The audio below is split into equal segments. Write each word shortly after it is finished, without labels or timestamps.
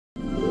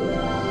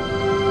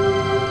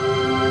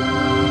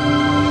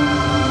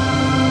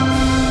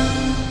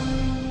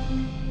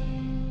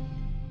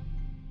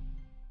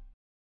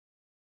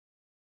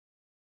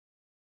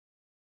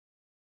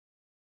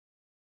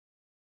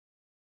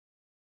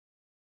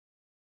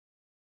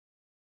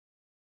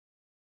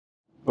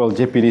Well,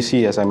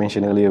 JPDC, as I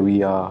mentioned earlier,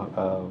 we are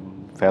a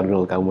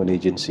federal government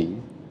agency.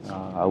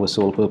 Our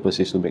sole purpose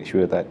is to make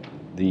sure that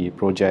the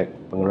project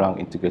Pengerang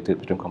Integrated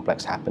Petroleum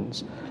Complex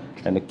happens.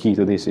 And the key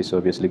to this is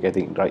obviously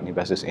getting right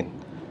investors in.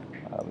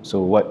 So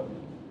what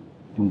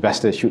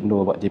investors should know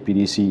about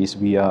JPDC is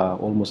we are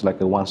almost like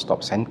a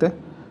one-stop center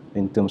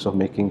in terms of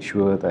making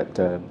sure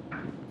that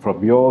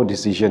from your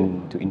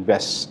decision to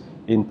invest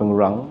in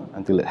Pengerang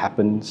until it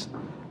happens,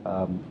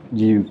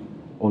 you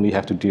only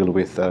have to deal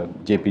with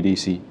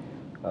JPDC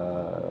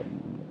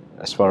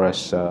as far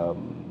as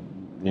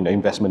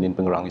investment in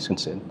Pengerang is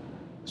concerned.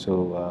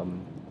 So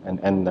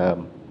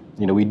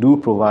we do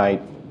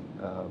provide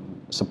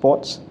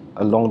supports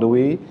along the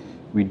way.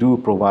 We do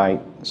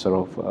provide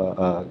sort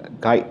of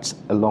guides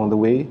along the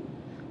way,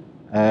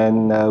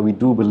 and we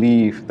do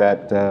believe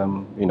that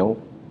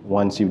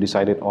once you've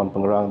decided on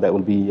Pengerang, that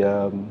will be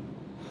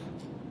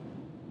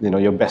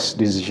your best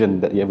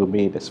decision that you ever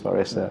made as far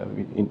as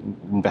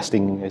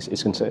investing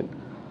is concerned.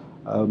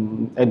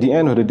 At the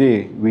end of the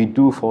day, we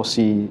do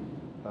foresee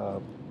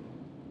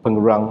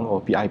Pengerang,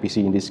 or PIPC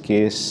in this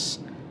case,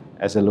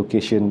 as a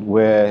location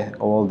where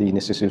all the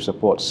necessary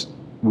supports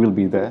will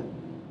be there.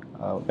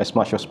 As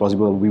much as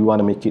possible, we want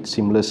to make it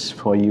seamless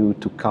for you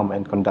to come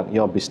and conduct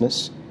your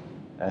business.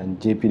 And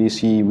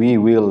JPDC, we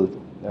will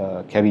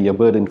carry a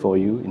burden for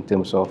you in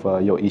terms of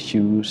your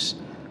issues.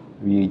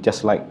 We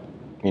just like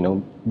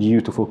you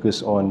to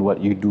focus on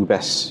what you do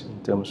best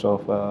in terms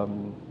of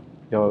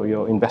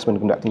your investment,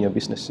 conducting your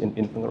business in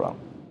Pengerang.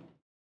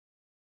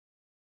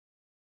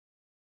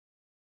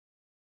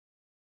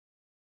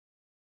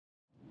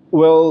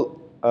 Well,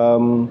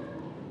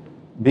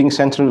 being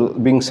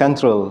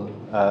central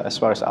as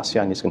far as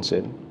ASEAN is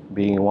concerned,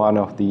 being one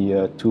of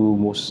the two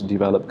most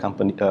developed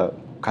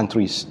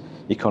countries,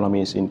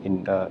 economies in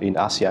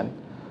ASEAN,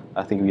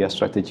 I think we are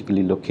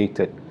strategically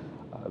located,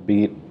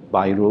 be it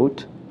by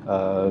road,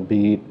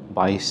 be it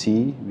by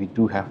sea. We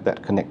do have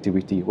that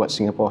connectivity. What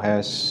Singapore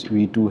has,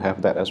 we do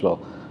have that as well.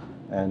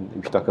 And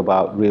if you talk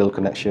about rail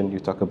connection, you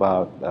talk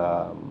about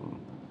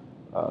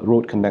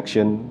road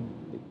connection,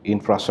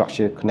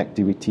 infrastructure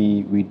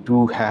connectivity, we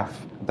do have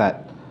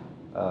that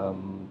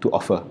to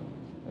offer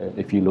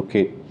if you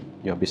locate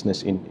your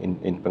business in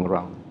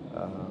Pengerang.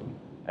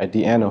 At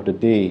the end of the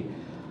day,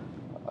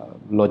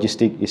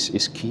 logistics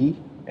is key,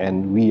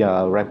 and we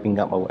are ramping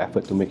up our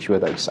effort to make sure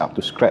that it's up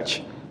to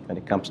scratch when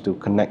it comes to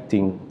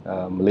connecting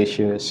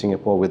Malaysia,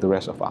 Singapore with the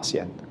rest of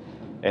ASEAN.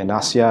 And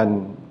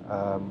ASEAN,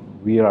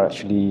 we are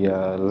actually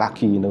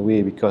lucky in a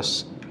way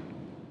because,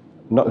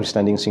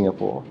 notwithstanding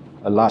Singapore,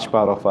 a large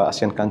part of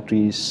ASEAN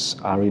countries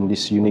are in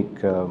this unique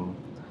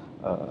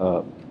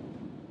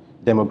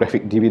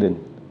demographic dividend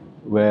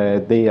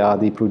where they are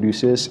the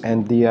producers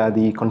and they are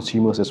the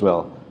consumers as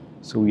well.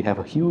 So we have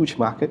a huge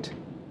market,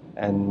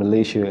 and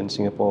Malaysia and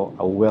Singapore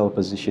are well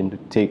positioned to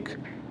take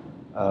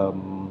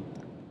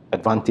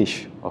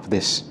advantage of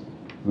this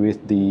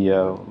with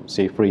the,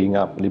 say, freeing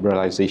up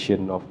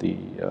liberalization of the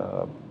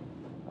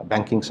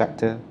banking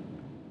sector,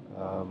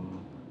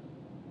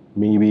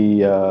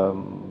 maybe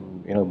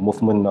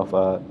movement of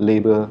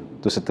labor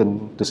to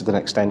certain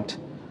extent.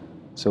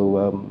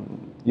 So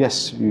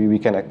yes, we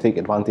can take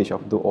advantage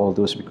of all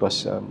those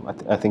because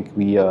I think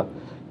we are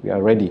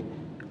ready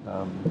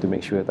to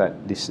make sure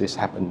that this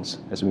happens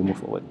as we move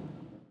forward.